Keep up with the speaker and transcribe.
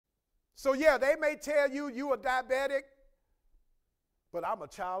So yeah, they may tell you you are diabetic, but I'm a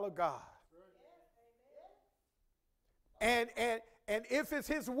child of God. And if it's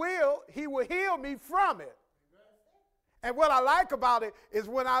his will, he will heal me from it. And what I like about it is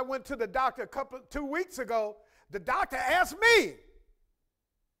when I went to the doctor 2 weeks ago, the doctor asked me,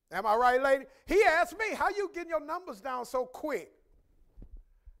 am I right, lady? He asked me, how you getting your numbers down so quick?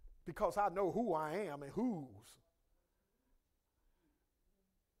 Because I know who I am and whose.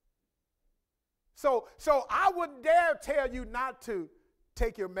 So I wouldn't dare tell you not to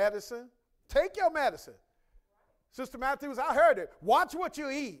take your medicine. Take your medicine. Sister Matthews, I heard it. Watch what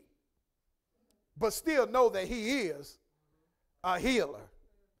you eat, but still know that he is a healer.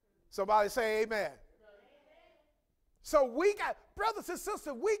 Somebody say amen. So we got, brothers and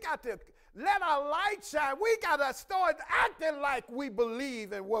sisters, we got to let our light shine. We got to start acting like we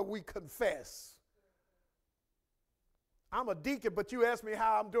believe in what we confess. I'm a deacon, but you ask me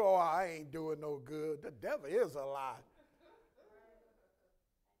how I'm doing. Oh, I ain't doing no good. The devil is a lie.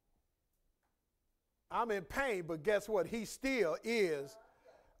 I'm in pain, but guess what? He still is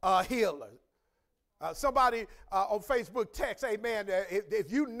a healer. Somebody on Facebook text, amen,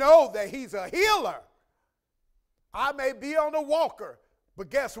 if you know that he's a healer, I may be on a walker, but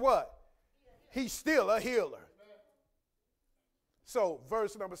guess what? He's still a healer. So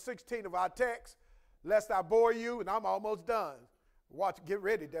verse number 16 of our text, lest I bore you, and I'm almost done. Watch, get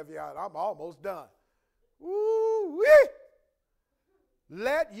ready, Devion. I'm almost done. Woo-wee.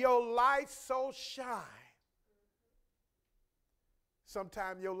 Let your light so shine.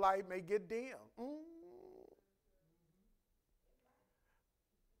 Sometimes your light may get dim.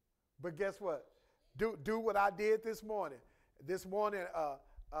 But guess what? Do what I did this morning. This morning,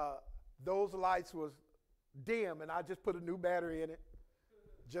 those lights was dim, and I just put a new battery in it.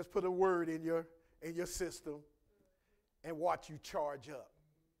 Just put a word in your system and watch you charge up.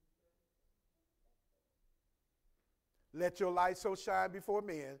 Let your light so shine before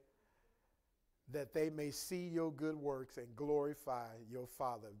men that they may see your good works and glorify your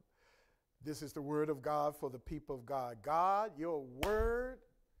Father. This is the word of God for the people of God. God, your word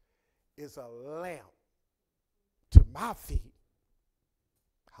is a lamp to my feet.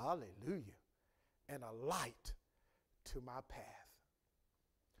 Hallelujah. And a light to my path.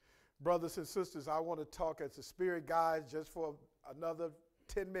 Brothers and sisters, I want to talk as the Spirit guides just for another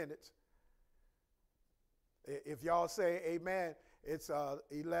 10 minutes. If y'all say amen, it's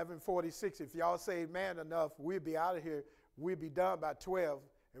 11:46. If y'all say amen enough, we'll be out of here. We'll be done by 12,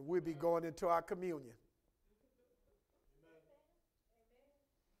 and we'll be going into our communion.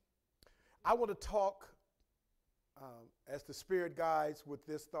 I want to talk as the Spirit guides with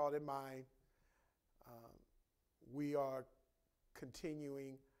this thought in mind. We are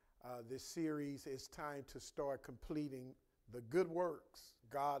continuing this series. It's time to start completing the good works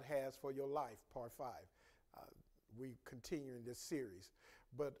God has for your life, part 5. We continue in this series.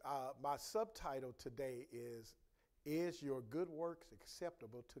 But my subtitle today is your good works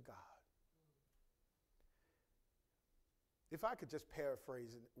acceptable to God? If I could just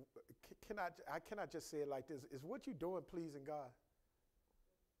paraphrase it, can I just say it like this? Is what you're doing pleasing God?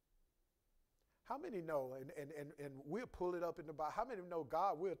 How many know, and we'll pull it up in the Bible, how many know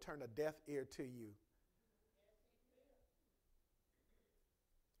God will turn a deaf ear to you?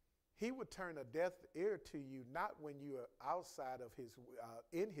 He would turn a deaf ear to you, not when you are outside of his,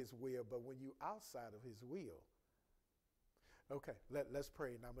 in his will, but when you're outside of his will. Okay, let's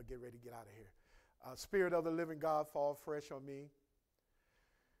pray, and I'm going to get ready to get out of here. Spirit of the living God, fall fresh on me.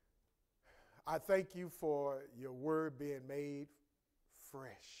 I thank you for your word being made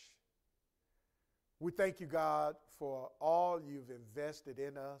fresh. We thank you, God, for all you've invested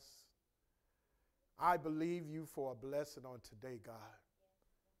in us. I believe you for a blessing on today, God.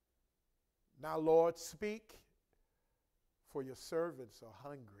 Now, Lord, speak, for your servants are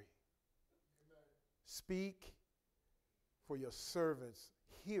hungry. Amen. Speak, for your servants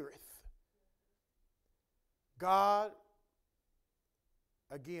heareth. God,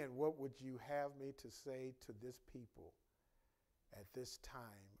 again, what would you have me to say to this people at this time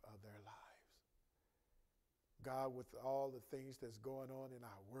of their lives? God, with all the things that's going on in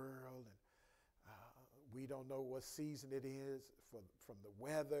our world, and we don't know what season it is from the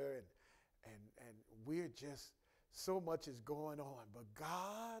weather, and we're just, so much is going on. But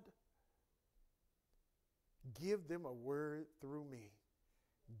God, give them a word through me.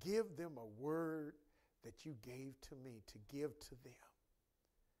 Give them a word that you gave to me to give to them.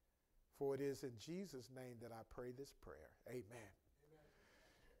 For it is in Jesus' name that I pray this prayer. Amen.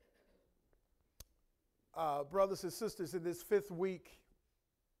 Brothers and sisters, in this 5th week,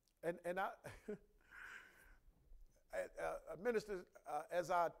 and I, minister, as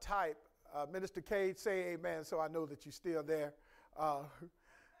I type, Minister Cade, say amen so I know that you're still there.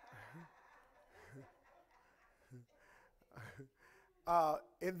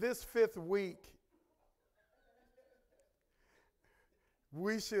 In this 5th week,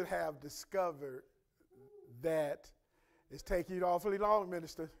 we should have discovered that it's taking you awfully long,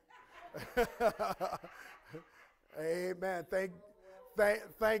 minister. Amen.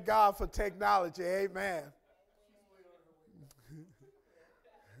 Thank God for technology. Amen.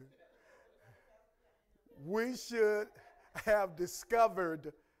 We should have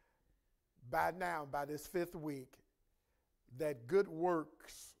discovered by now, by this 5th week, that good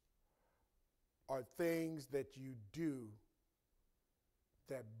works are things that you do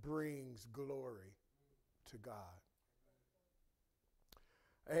that brings glory to God.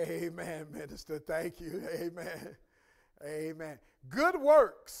 Amen, minister. Thank you. Amen. Amen. Good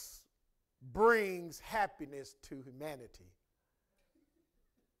works brings happiness to humanity.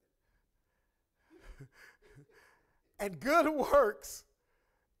 And good works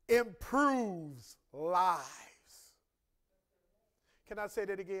improves lives. Can I say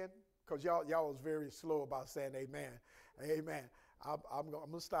that again? Because y'all was very slow about saying amen. Amen. I'm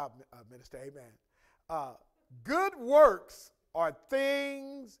going to stop, minister. Amen. Good works are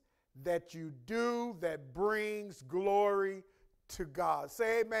things that you do that brings glory to God.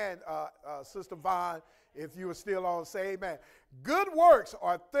 Say amen, Sister Vaughn. If you are still on, say amen. Good works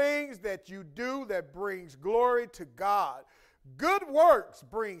are things that you do that brings glory to God. Good works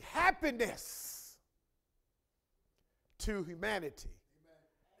bring happiness to humanity.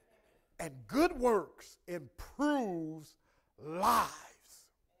 And good works improves lives.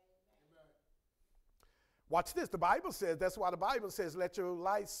 Watch this. The Bible says, that's why the Bible says, let your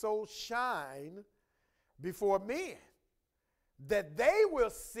light so shine before men that they will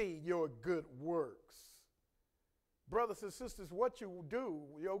see your good works. Brothers and sisters, what you do,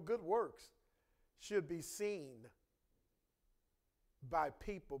 your good works, should be seen by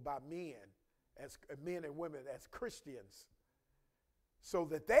people, by men, as men and women, as Christians, so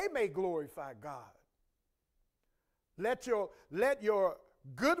that they may glorify God. Let your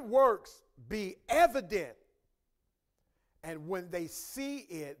good works be evident, and when they see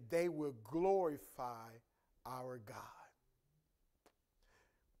it, they will glorify our God.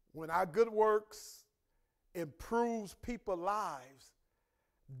 When our good works improves people's lives,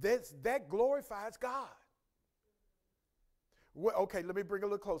 that glorifies God. Well, okay, let me bring it a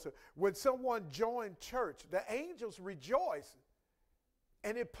little closer. When someone joins church, the angels rejoice,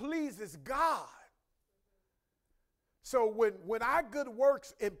 and it pleases God. So when our good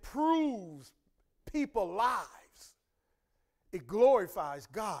works improves people's lives, it glorifies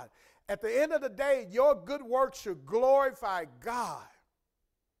God. At the end of the day, your good works should glorify God.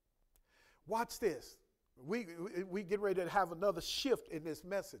 Watch this. We get ready to have another shift in this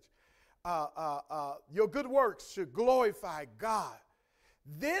message. Your good works should glorify God.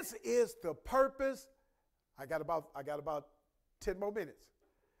 This is the purpose. I got about 10 more minutes.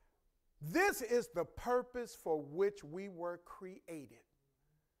 This is the purpose for which we were created,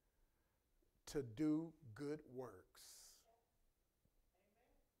 to do good works.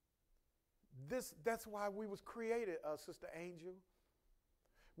 That's why we was created, Sister Angel.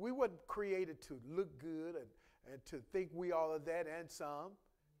 We weren't created to look good and to think we all of that and some.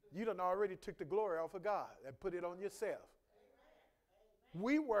 You done already took the glory off of God and put it on yourself. Amen.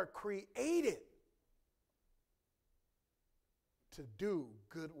 We were created to do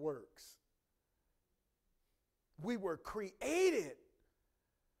good works. We were created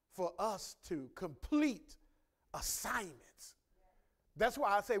for us to complete assignments. That's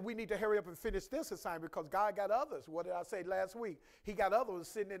why I say we need to hurry up and finish this assignment, because God got others. What did I say last week? He got others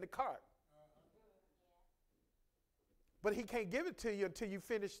sitting in the cart. But he can't give it to you until you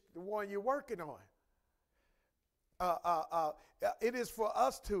finish the one you're working on. It is for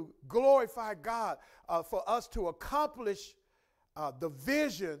us to glorify God, for us to accomplish the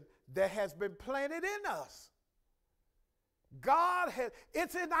vision that has been planted in us.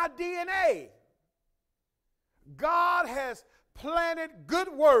 It's in our DNA. God has planted good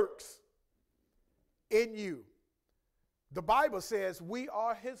works in you. The Bible says we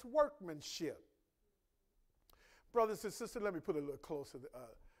are his workmanship. Brothers and sisters, let me put it a little closer.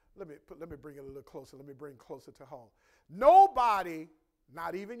 Let me bring it a little closer. Let me bring it closer to home. Nobody,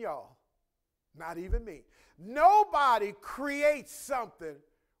 not even y'all, not even me, nobody creates something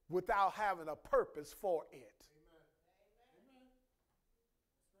without having a purpose for it.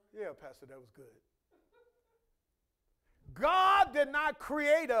 Amen. Yeah, Pastor, that was good. God did not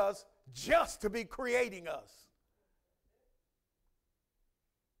create us just to be creating us.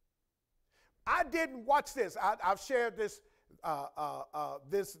 I didn't, watch this. I've shared this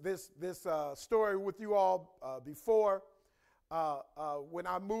this story with you all before. When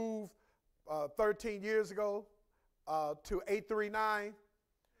I moved 13 years ago to 839,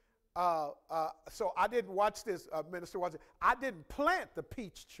 so I didn't watch this, Minister Watson. I didn't plant the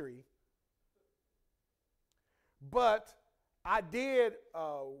peach tree, but I did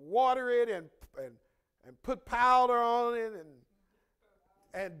water it and put powder on it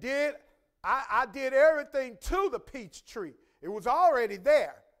and I did everything to the peach tree. It was already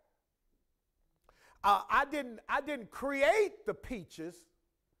there. I didn't create the peaches,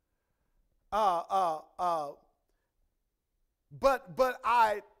 but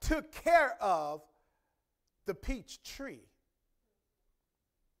I took care of the peach tree.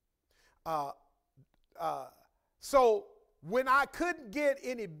 So when I couldn't get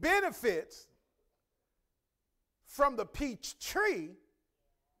any benefits from the peach tree,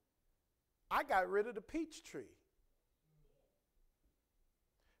 I got rid of the peach tree.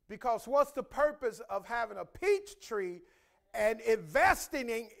 Because what's the purpose of having a peach tree and investing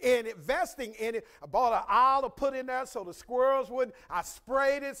in it? I bought an owl to put in there so the squirrels wouldn't. I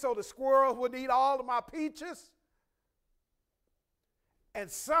sprayed it so the squirrels wouldn't eat all of my peaches.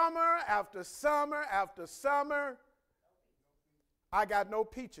 And summer after summer after summer, I got no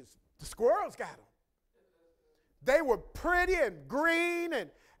peaches. The squirrels got them. They were pretty and green, and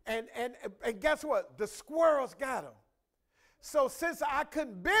guess what? The squirrels got them. So since I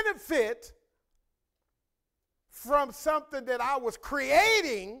couldn't benefit from something that I was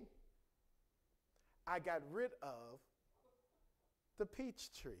creating, I got rid of the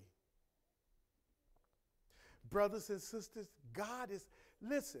peach tree. Brothers and sisters, God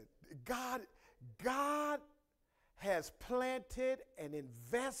has planted and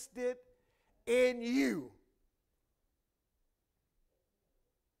invested in you.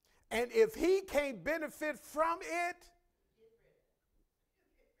 And if he can't benefit from it,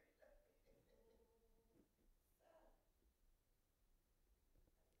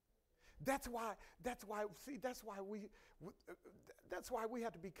 that's why we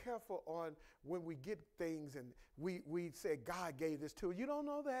have to be careful on when we get things and we say God gave this to you. You don't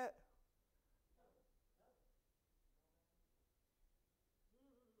know that.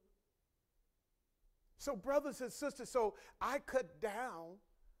 So brothers and sisters, so I cut down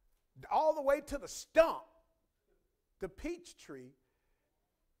all the way to the stump, the peach tree,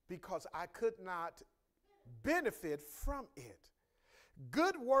 because I could not benefit from it.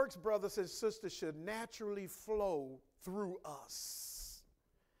 Good works, brothers and sisters, should naturally flow through us.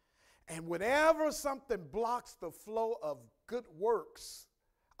 And whenever something blocks the flow of good works,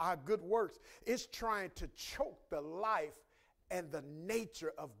 our good works, it's trying to choke the life and the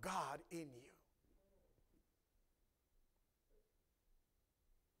nature of God in you.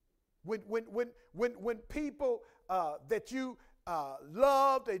 When people that you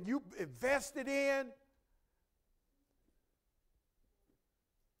loved and you invested in,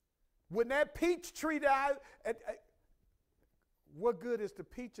 when that peach tree died, what good is the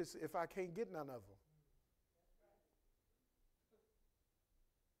peaches if I can't get none of them?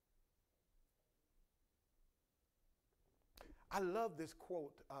 I love this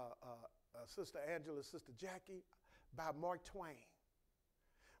quote, Sister Angela, Sister Jackie, by Mark Twain.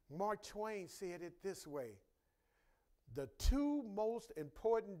 Mark Twain said it this way: the two most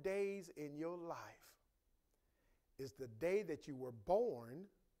important days in your life is the day that you were born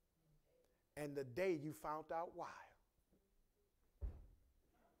and the day you found out why.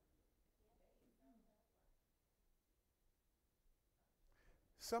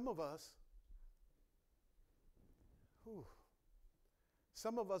 Some of us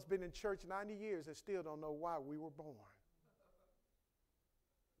been in church 90 years and still don't know why we were born.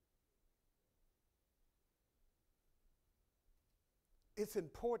 It's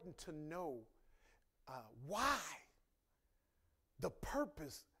important to know why, the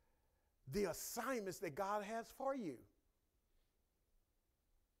purpose, the assignments that God has for you.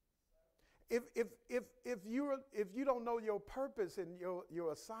 If you don't know your purpose and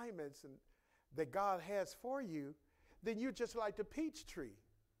your assignments and that God has for you, then you're just like the peach tree.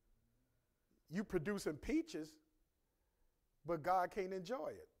 You producing peaches, but God can't enjoy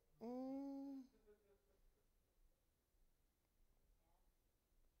it.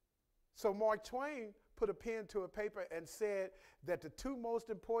 So Mark Twain put a pen to a paper and said that the two most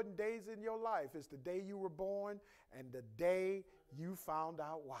important days in your life is the day you were born and the day you found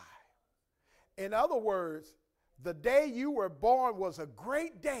out why. In other words, the day you were born was a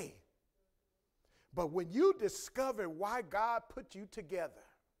great day. But when you discover why God put you together,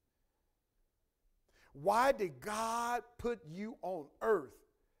 why did God put you on earth?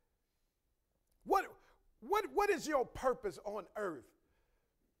 What is your purpose on earth?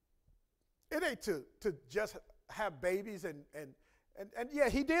 It ain't to just have babies and yeah,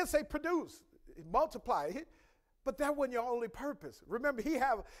 he did say produce, multiply. But that wasn't your only purpose. Remember, he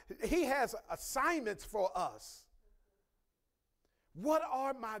has assignments for us. What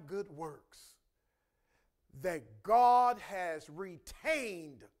are my good works that God has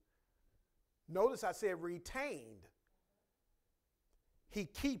retained? Notice I said retained. He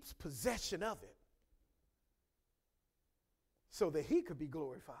keeps possession of it so that he could be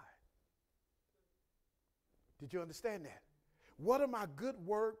glorified. Did you understand that? What are my good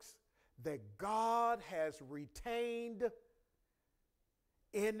works that God has retained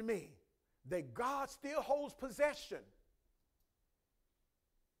in me? That God still holds possession.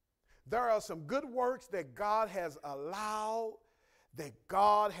 There are some good works that God has allowed, that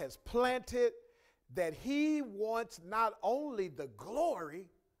God has planted, that he wants not only the glory,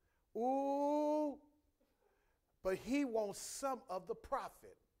 but he wants some of the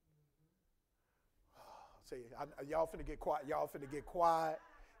profit. See, y'all finna get quiet. Y'all finna get quiet.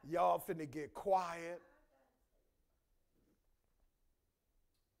 Y'all finna get quiet.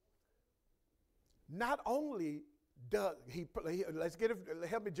 Not only does he, let's get it,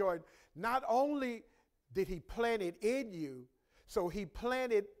 help me, Jordan. Not only did he plant it in you, so he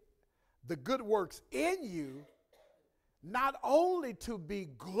planted the good works in you, not only to be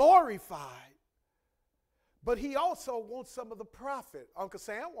glorified, but he also wants some of the profit. Uncle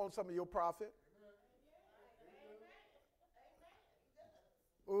Sam wants some of your profit.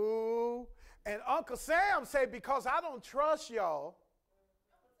 Ooh. And Uncle Sam said, because I don't trust y'all,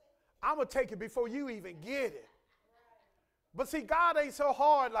 I'm going to take it before you even get it. But see, God ain't so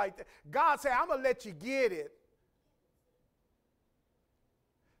hard like that. God said, I'm going to let you get it.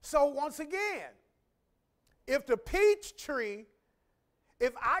 So once again, if the peach tree,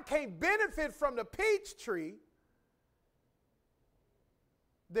 if I can't benefit from the peach tree,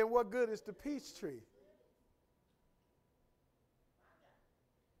 then what good is the peach tree?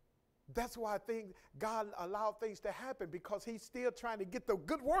 That's why I think God allowed things to happen, because he's still trying to get the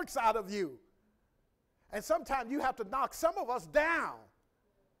good works out of you. And sometimes you have to knock some of us down.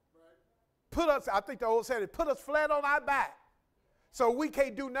 Put us, I think the old saying, put us flat on our back so we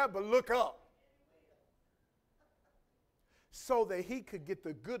can't do nothing but look up. So that he could get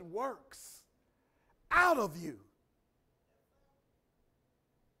the good works out of you.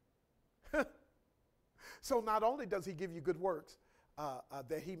 So not only does he give you good works,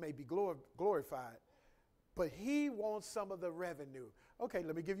 that he may be glorified, but he wants some of the revenue. Okay,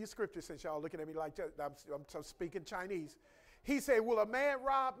 let me give you scripture since y'all looking at me like I'm speaking Chinese. He said, will a man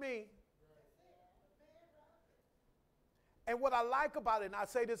rob me? And what I like about it, and I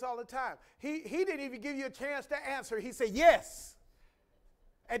say this all the time, he didn't even give you a chance to answer. He said, yes.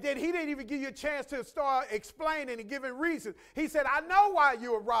 And then he didn't even give you a chance to start explaining and giving reasons. He said, I know why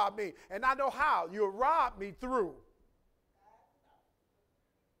you will rob me, and I know how. You will rob me through.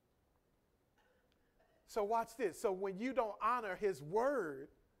 So watch this. So when you don't honor his word,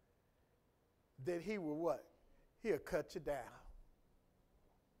 then he will what? He'll cut you down.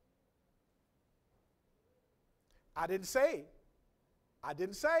 I didn't say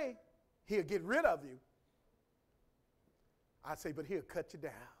he'll get rid of you. I say, but he'll cut you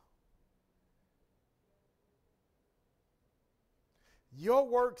down. Your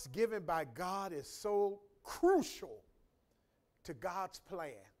works given by God is so crucial to God's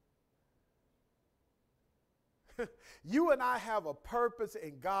plan. You and I have a purpose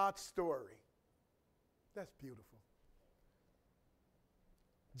in God's story. That's beautiful.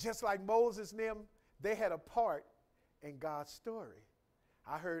 Just like Moses and them, they had a part in God's story.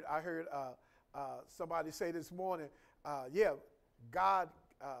 I heard somebody say this morning, God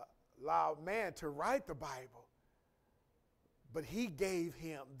allowed man to write the Bible, but he gave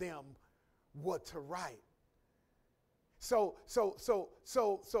them what to write. So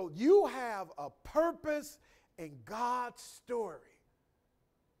you have a purpose in God's story.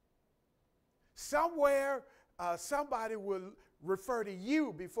 Somewhere, somebody will refer to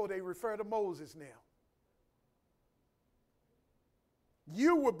you before they refer to Moses now.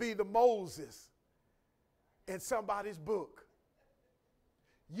 You will be the Moses in somebody's book.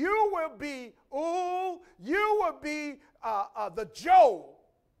 You will be, the Job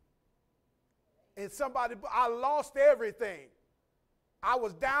in somebody's book. I lost everything. I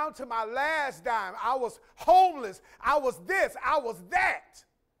was down to my last dime. I was homeless. I was this. I was that.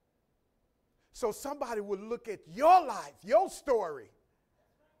 So somebody would look at your life, your story,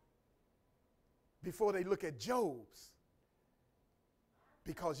 before they look at Job's.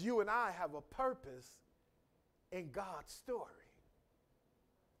 Because you and I have a purpose in God's story.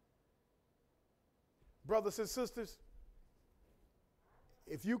 Brothers and sisters,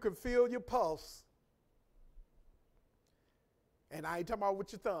 if you can feel your pulse, and I ain't talking about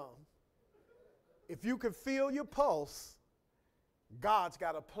with your thumb, if you can feel your pulse, God's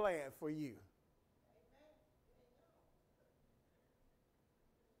got a plan for you.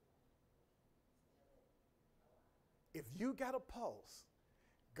 If you got a pulse,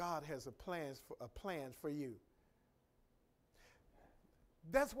 God has a plan for you.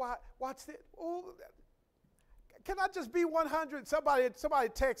 That's why, watch this. Oh, can I just be 100? Somebody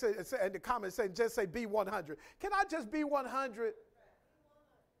text it in the comments saying, just say be 100. Can I just be 100?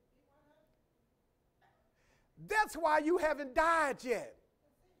 That's why you haven't died yet.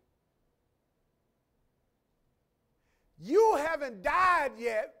 You haven't died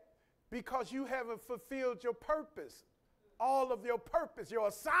yet because you haven't fulfilled your purpose, all of your purpose, your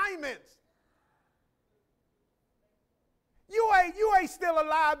assignments. You ain't still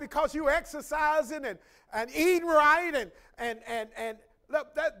alive because you exercising and eating right and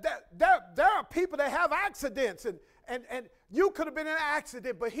look, there are people that have accidents and you could have been in an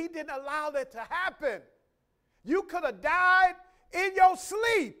accident, but he didn't allow that to happen. You could have died in your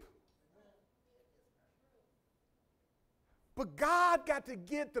sleep. But God got to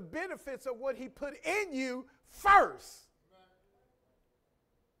get the benefits of what he put in you first.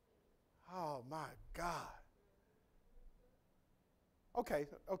 Oh my God. Okay.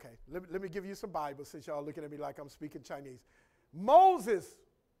 Let me give you some Bible since y'all looking at me like I'm speaking Chinese. Moses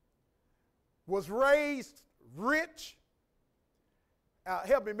was raised rich.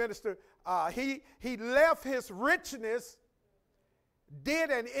 Help me, minister. He left his richness, did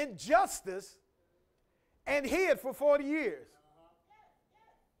an injustice, and hid for 40 years.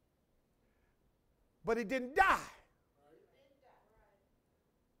 But he didn't die.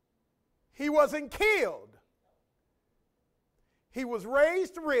 He wasn't killed. He was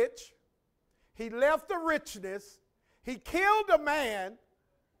raised rich. He left the richness. He killed a man.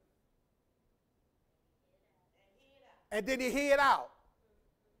 And then he hid out.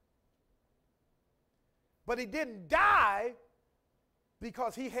 But he didn't die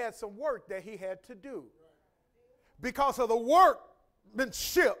because he had some work that he had to do. Because of the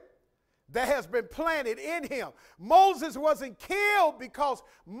workmanship that has been planted in him. Moses wasn't killed because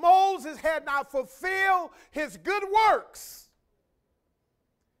Moses had not fulfilled his good works.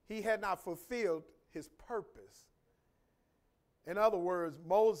 He had not fulfilled his purpose. In other words,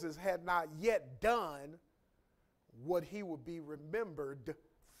 Moses had not yet done what he would be remembered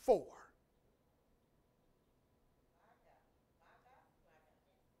for.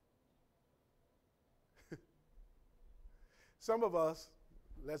 Some of us,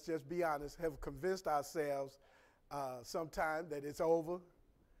 let's just be honest, have convinced ourselves sometime that it's over.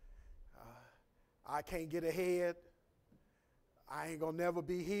 I can't get ahead. I ain't gonna never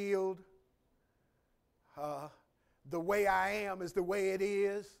be healed. The way I am is the way it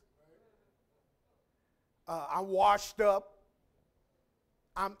is. I'm washed up.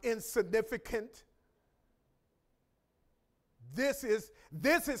 I'm insignificant. This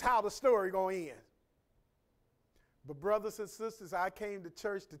is how the story gonna end. But brothers and sisters, I came to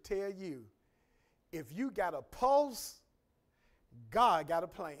church to tell you, if you got a pulse, God got a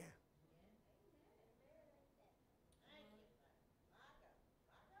plan.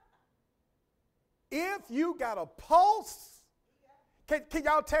 If you got a pulse, can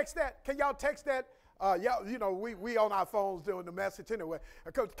y'all text that? Can y'all text that? Y'all, you know, we on our phones doing the message anyway.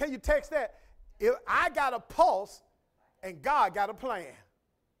 Can you text that? If I got a pulse and God got a plan.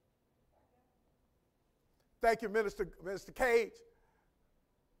 Thank you, Minister Cage.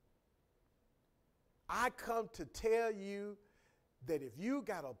 I come to tell you that if you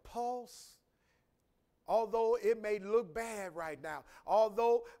got a pulse, although it may look bad right now,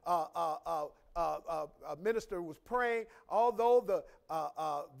 although a minister was praying, although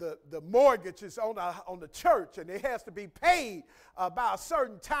the mortgage is on the church and it has to be paid by a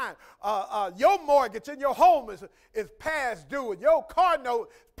certain time, your mortgage in your home is past due, and your car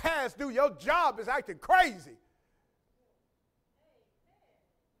note is past due, your job is acting crazy.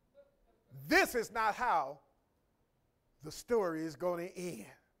 This is not how the story is going to end.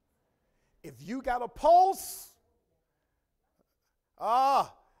 If you got a pulse,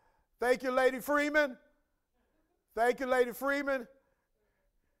 thank you, Lady Freeman. Thank you, Lady Freeman.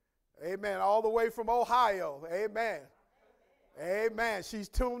 Amen. All the way from Ohio. Amen. Amen. She's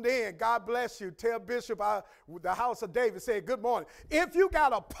tuned in. God bless you. Tell Bishop the house of David said good morning. If you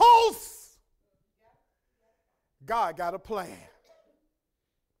got a pulse, God got a plan.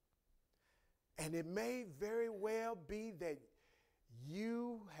 And it may very well be that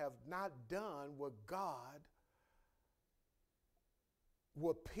you have not done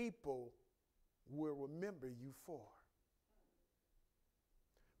what people will remember you for.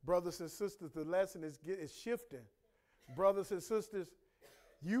 Brothers and sisters, the lesson is shifting. Brothers and sisters,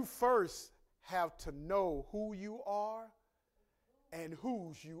 you first have to know who you are and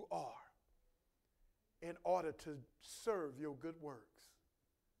whose you are in order to serve your good works.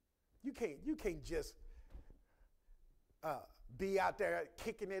 You can't just be out there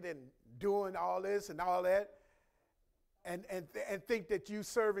kicking it and doing all this and all that and think that you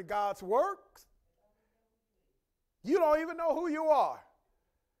serving God's works. You don't even know who you are.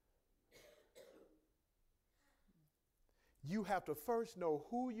 You have to first know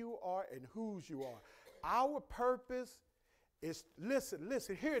who you are and whose you are. Our purpose is,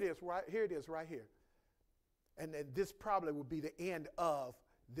 listen, here it is right here. And this probably will be the end of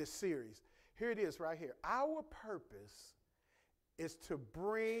this series. Here it is right here. Our purpose is to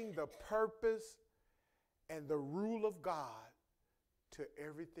bring the purpose and the rule of God to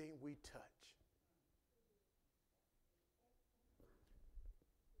everything we touch.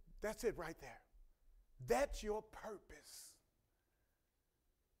 That's it right there. That's your purpose.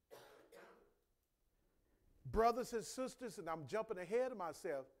 Brothers and sisters, and I'm jumping ahead of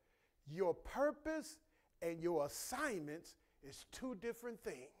myself, your purpose and your assignments is two different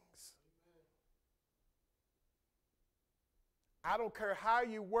things. I don't care how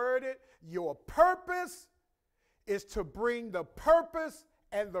you word it, your purpose is to bring the purpose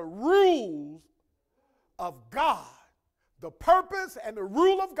and the rules of God, the purpose and the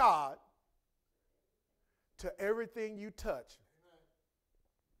rule of God to everything you touch.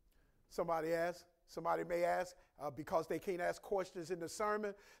 Somebody may ask, because they can't ask questions in the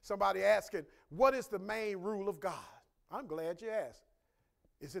sermon, somebody asking, what is the main rule of God? I'm glad you asked.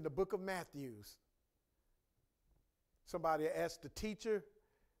 It's in the book of Matthew. Somebody asked the teacher,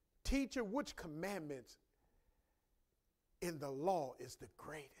 which commandments in the law is the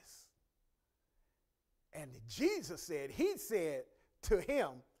greatest? And Jesus said, he said to him,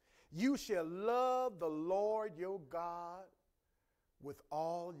 you shall love the Lord your God with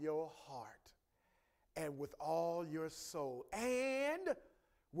all your heart and with all your soul and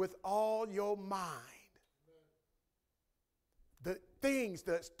with all your mind. The things,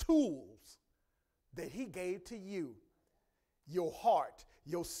 the tools that he gave to you, your heart,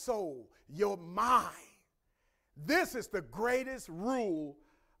 your soul, your mind. This is the greatest rule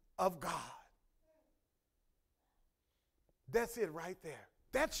of God. That's it right there.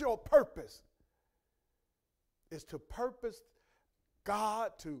 That's your purpose. Is to purpose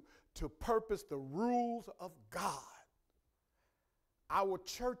God, to purpose the rules of God. Our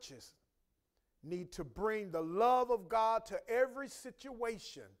churches need to bring the love of God to every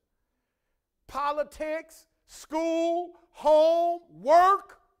situation. Politics, school, home,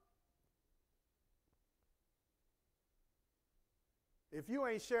 work. If you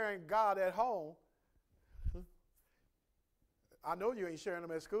ain't sharing God at home, I know you ain't sharing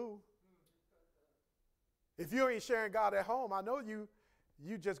them at school. If you ain't sharing God at home, I know you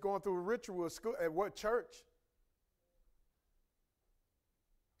just going through a ritual at school, at what church?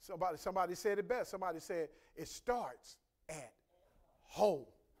 Somebody said it best. Somebody said it starts at home.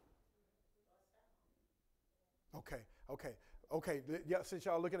 Okay. Yeah, since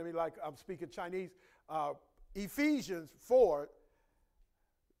y'all looking at me like I'm speaking Chinese, Ephesians 4,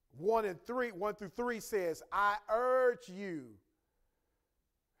 1 through 3 says, I urge you.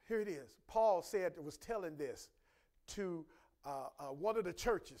 Here it is. Paul was telling this to one of the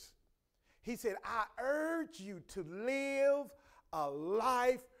churches. He said, I urge you to live a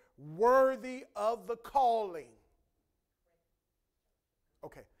life worthy of the calling.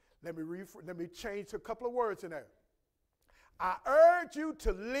 Okay, let me change a couple of words in there. I urge you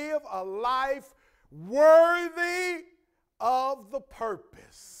to live a life worthy of the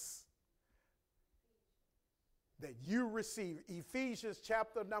purpose that you receive. Ephesians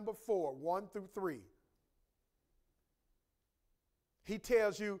chapter number 4, 1 through 3. He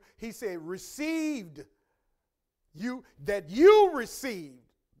tells you, he said, received you, that you received,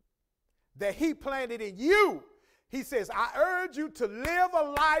 that he planted in you. He says, I urge you to live a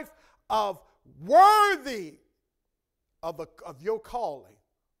life of worthy of your calling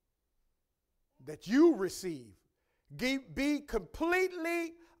that you receive. Be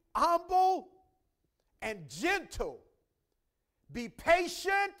completely humble and gentle. Be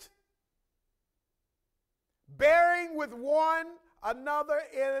patient, bearing with one another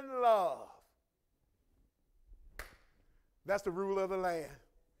in love. That's the rule of the land.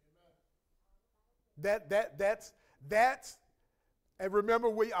 That's and remember,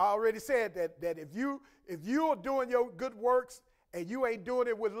 we already said that if you are doing your good works and you ain't doing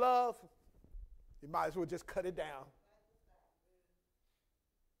it with love, you might as well just cut it down.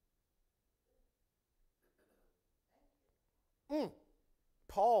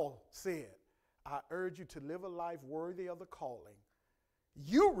 Paul said, I urge you to live a life worthy of the calling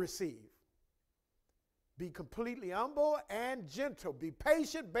you receive. Be completely humble and gentle. Be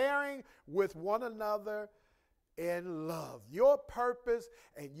patient, bearing with one another in love. Your purpose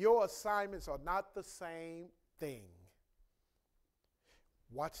and your assignments are not the same thing.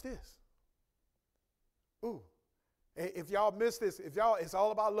 Watch this. Ooh. If y'all miss this, it's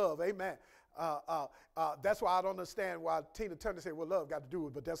all about love. Amen. That's why I don't understand why Tina Turner said, well, love got to do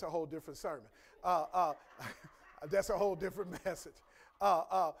it, but that's a whole different sermon. That's a whole different message.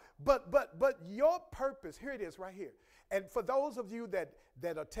 But your purpose, here it is right here. And for those of you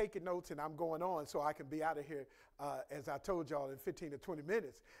that are taking notes, and I'm going on so I can be out of here, as I told y'all, in 15 to 20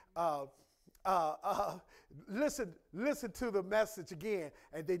 minutes, listen to the message again,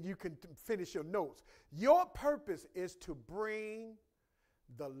 and then you can finish your notes. Your purpose is to bring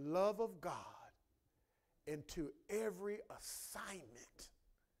the love of God into every assignment.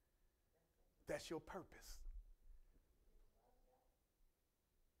 That's your purpose.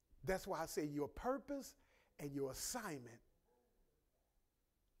 That's why I say your purpose and your assignment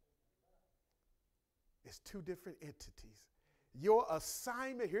is two different entities. Your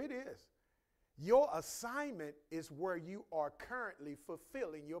assignment, here it is. Your assignment is where you are currently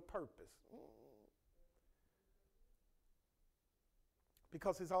fulfilling your purpose.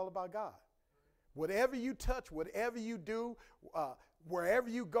 Because it's all about God. Whatever you touch, whatever you do, wherever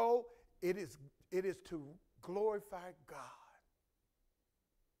you go, it is to glorify God.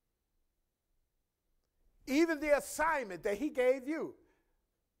 Even the assignment that he gave you.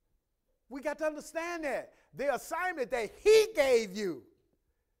 We got to understand that. The assignment that he gave you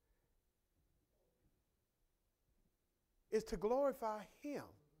is to glorify him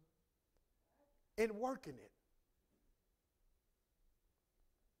in working it.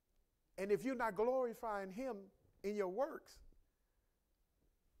 And if you're not glorifying him in your works,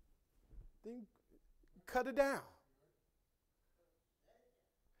 then cut it down.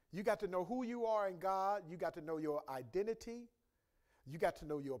 You got to know who you are in God. You got to know your identity. You got to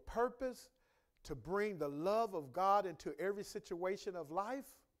know your purpose to bring the love of God into every situation of life.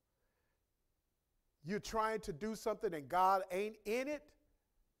 You're trying to do something and God ain't in it.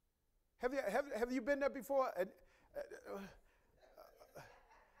 Have you been there before?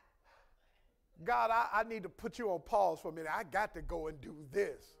 God, I need to put you on pause for a minute. I got to go and do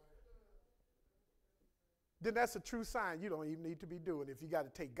this. Then that's a true sign you don't even need to be doing if you got to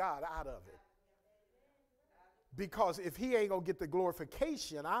take God out of it. Because if he ain't going to get the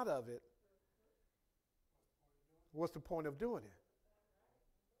glorification out of it, what's the point of doing it?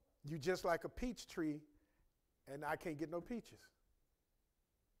 You just like a peach tree, and I can't get no peaches.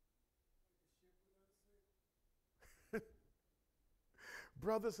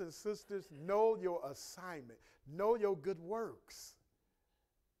 Brothers and sisters, know your assignment. Know your good works.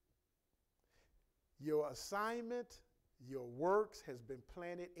 Your assignment, your works has been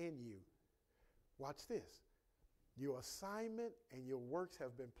planted in you. Watch this. Your assignment and your works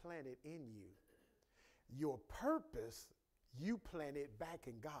have been planted in you. Your purpose, you planted back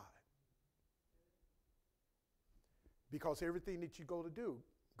in God. Because everything that you go to do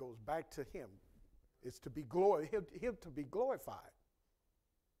goes back to him. It's to be him to be glorified.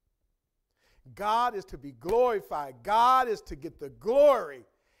 God is to be glorified. God is to get the glory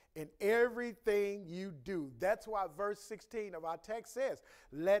in everything you do. That's why verse 16 of our text says,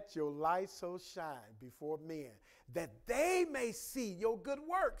 let your light so shine before men that they may see your good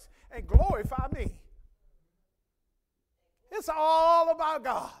works and glorify me. It's all about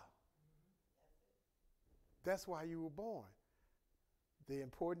God. That's why you were born. The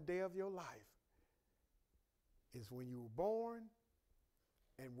important day of your life is when you were born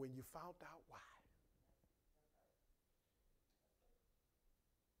and when you found out why.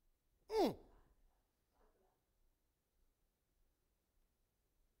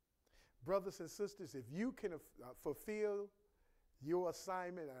 Brothers and sisters, if you can fulfill your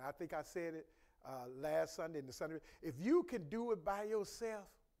assignment, and I think I said it last Sunday and the Sunday, if you can do it by yourself,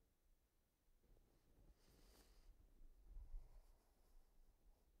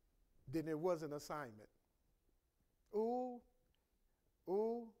 then it was an assignment. Ooh,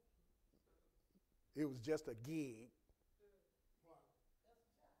 it was just a gig.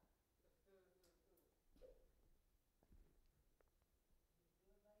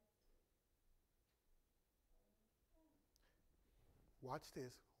 Watch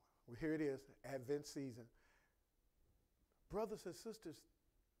this. Well, here it is, Advent season. Brothers and sisters,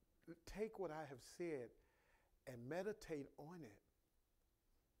 take what I have said and meditate on it,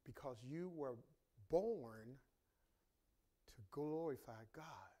 because you were born to glorify God.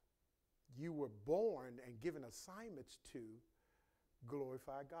 You were born and given assignments to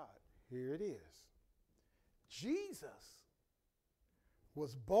glorify God. Here it is. Jesus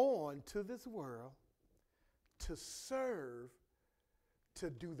was born to this world to serve, to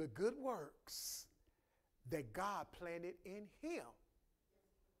do the good works that God planted in him.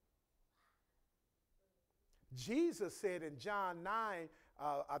 Jesus said in John 9,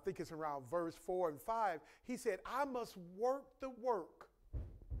 I think it's around verse 4 and 5, he said, I must work the work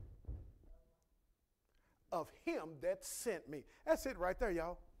of him that sent me. That's it right there,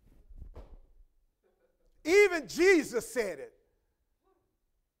 y'all. Even Jesus said it.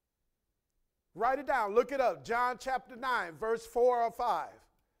 Write it down. Look it up. John chapter 9, verse 4 or 5.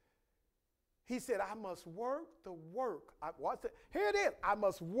 He said, I must work the work. Here it is. I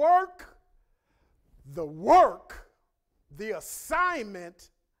must work the work, the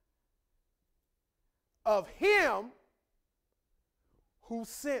assignment of him who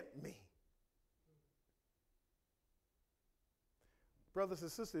sent me. Brothers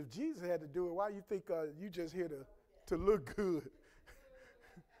and sisters, if Jesus had to do it, why you think you just here to look good?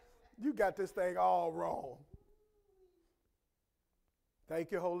 You got this thing all wrong.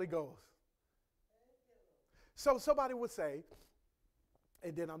 Thank you, Holy Ghost. So somebody would say,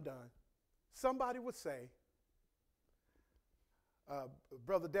 and then I'm done. Somebody would say,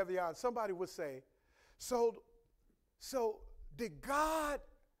 Brother Devion, somebody would say, so did God,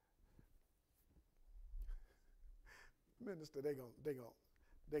 minister, they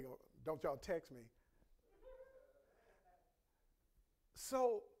gonna, don't y'all text me.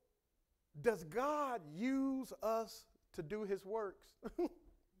 So does God use us to do his works?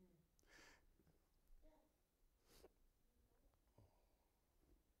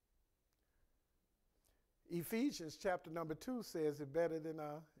 Ephesians chapter number 2 says it better than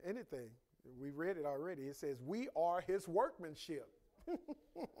anything. We read it already. It says, we are his workmanship,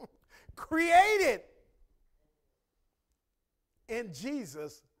 created in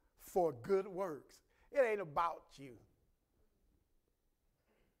Jesus for good works. It ain't about you,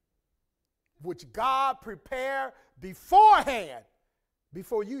 which God prepared beforehand,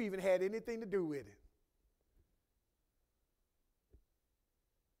 before you even had anything to do with it,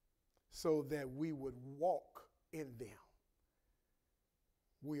 so that we would walk in them.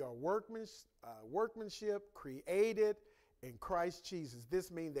 We are workmanship created in Christ Jesus.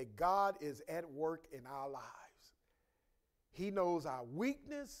 This means that God is at work in our lives. He knows our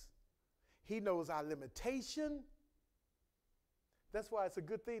weakness. He knows our limitation. That's why it's a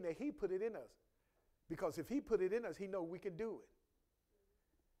good thing that he put it in us. Because if he put it in us, he knows we can do it.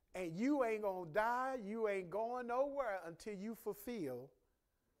 And you ain't going to die. You ain't going nowhere until you fulfill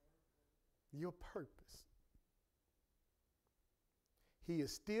your purpose. He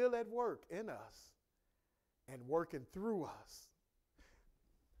is still at work in us and working through us.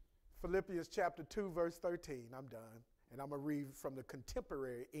 Philippians chapter 2, verse 13. I'm done. And I'm going to read from the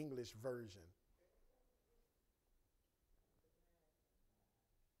Contemporary English Version.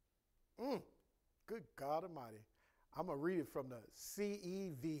 Good God Almighty. I'm going to read it from the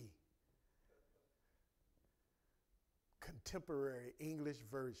CEV, Contemporary English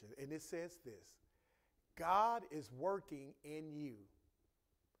Version. And it says this: God is working in you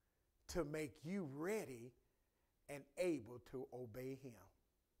to make you ready and able to obey him.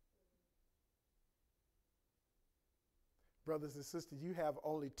 Brothers and sisters, you have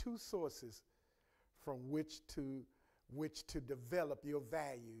only two sources from which to develop your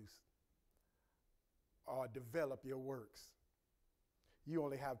values or develop your works. You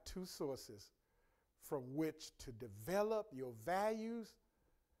only have two sources from which to develop your values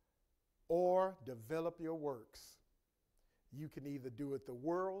or develop your works. You can either do it the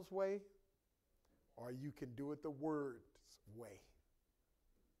world's way or you can do it the word's way.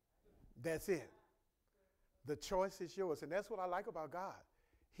 That's it. The choice is yours. And that's what I like about God.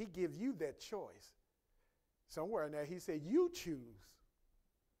 He gives you that choice. Somewhere in there he said, you choose.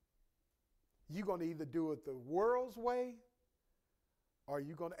 You're going to either do it the world's way or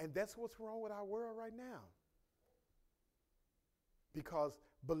you're going to, and that's what's wrong with our world right now. Because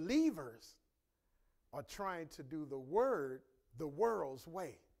believers are trying to do the world's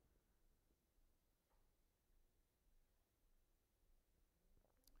way.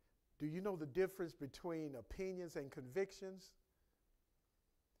 Do you know the difference between opinions and convictions?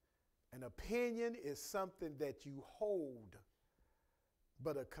 An opinion is something that you hold,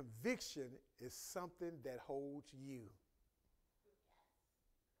 but a conviction is something that holds you.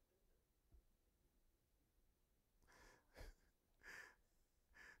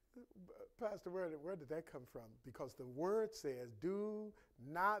 Pastor, where did that come from? Because the word says, do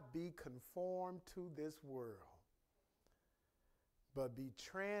not be conformed to this world, but be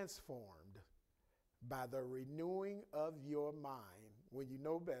transformed by the renewing of your mind, when you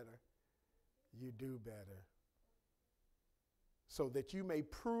know better, you do better. So that you may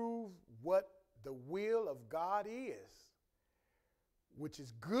prove what the will of God is, which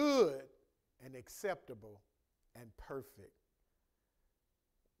is good and acceptable and perfect.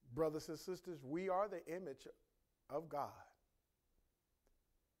 Brothers and sisters, we are the image of God.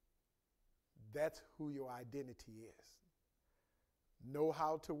 That's who your identity is. Know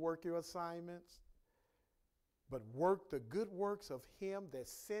how to work your assignments, but work the good works of him that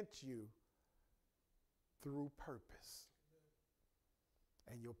sent you through purpose.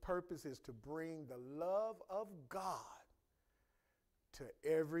 And your purpose is to bring the love of God to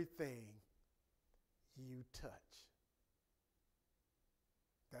everything you touch.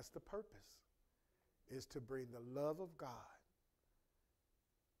 That's the purpose, is to bring the love of God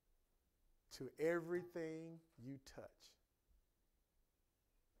to everything you touch.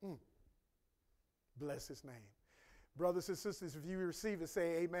 Bless his name. Brothers and sisters, if you receive it,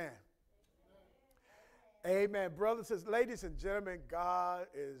 say amen. Amen. Amen. Brothers and ladies and gentlemen, God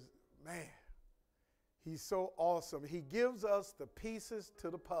is, man, he's so awesome. He gives us the pieces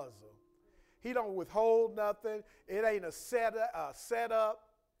to the puzzle. He don't withhold nothing. It ain't a setup.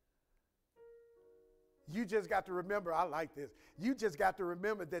 You just got to remember, I like this. You just got to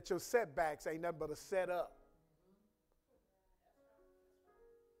remember that your setbacks ain't nothing but a setup.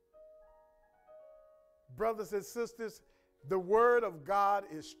 Brothers and sisters, the word of God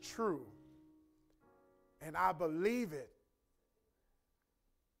is true. And I believe it.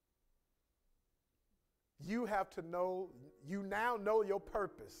 You have to know, you now know your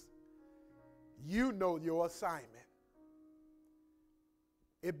purpose. You know your assignment.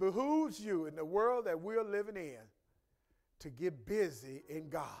 It behooves you in the world that we're living in to get busy in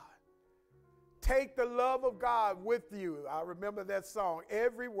God. Take the love of God with you. I remember that song,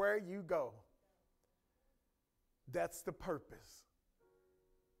 everywhere you go. That's the purpose.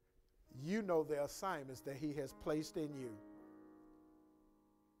 You know the assignments that he has placed in you.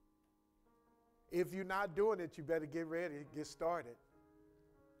 If you're not doing it, you better get ready, get started.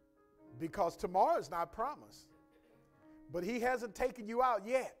 Because tomorrow is not promised. But he hasn't taken you out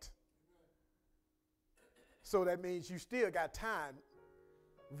yet. So that means you still got time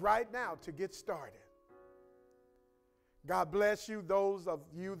right now to get started. God bless you, those of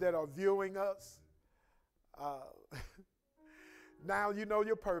you that are viewing us. Now you know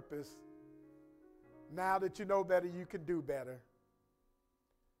your purpose. Now that you know better, you can do better.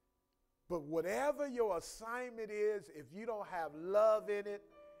 But whatever your assignment is, if you don't have love in it,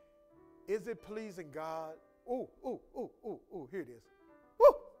 is it pleasing God? Here it is.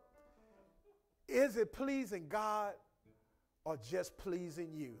 Woo! Is it pleasing God or just pleasing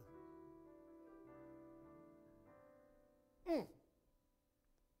you?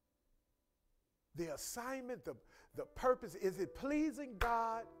 The assignment, the purpose, is it pleasing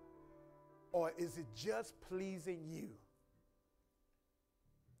God or is it just pleasing you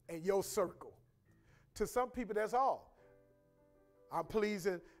and your circle? To some people, that's all. I'm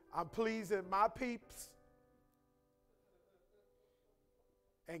pleasing my peeps,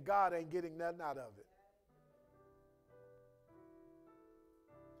 and God ain't getting nothing out of it.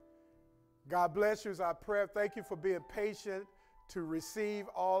 God bless you as I pray. Thank you for being patient to receive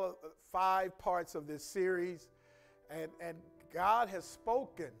all 5 parts of this series. And God has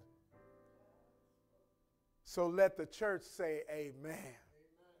spoken. So let the church say amen.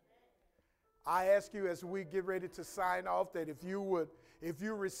 I ask you as we get ready to sign off that if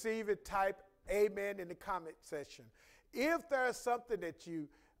you receive it, type amen in the comment section. If there's something that you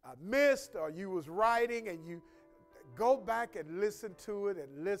missed or you was writing and you go back and listen to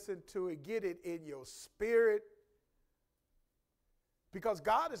it, get it in your spirit, because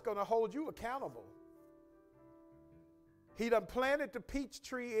God is going to hold you accountable. He done planted the peach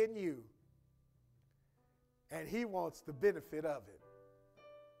tree in you, and he wants the benefit of it.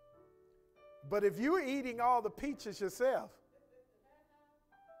 But if you're eating all the peaches yourself,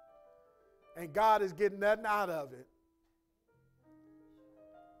 and God is getting nothing out of it,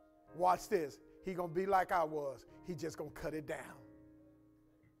 watch this. He going to be like I was. He just going to cut it down.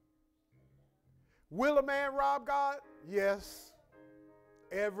 Will a man rob God? Yes.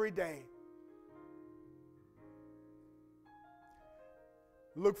 Every day.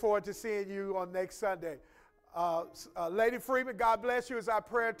 Look forward to seeing you on next Sunday. Lady Freeman, God bless you as I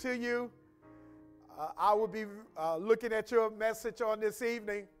pray to you. I will be looking at your message on this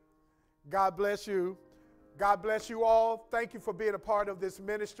evening. God bless you. God bless you all. Thank you for being a part of this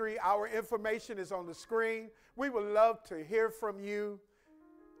ministry. Our information is on the screen. We would love to hear from you.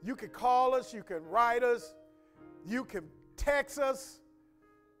 You can call us. You can write us. You can text us.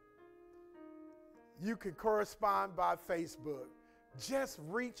 You can correspond by Facebook. just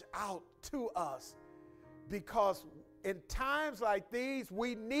reach out to us, because in times like these,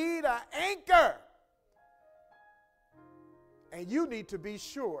 we need an anchor. And you need to be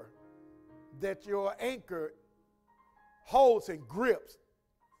sure that your anchor holds and grips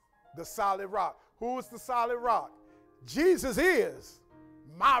the solid rock. Who is the solid rock? Jesus is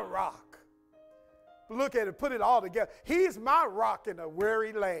my rock. Look at it, put it all together. He's my rock in a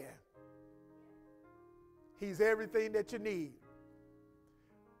weary land. He's everything that you need.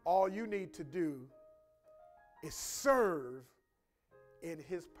 All you need to do is serve in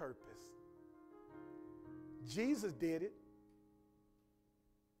his purpose. Jesus did it.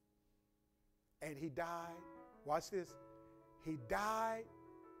 And he died. Watch this. He died,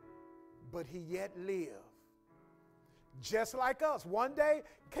 but he yet lived. Just like us. One day,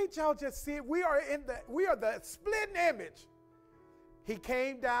 can't y'all just see it? We are the splitting image. He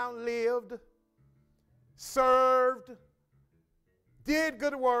came down, lived, served, did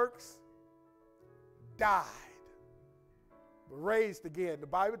good works, died, but raised again. The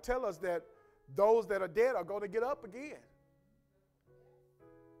Bible tells us that those that are dead are going to get up again.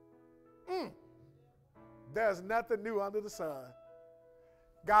 There's nothing new under the sun.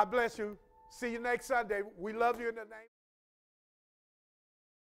 God bless you. See you next Sunday. We love you in the name.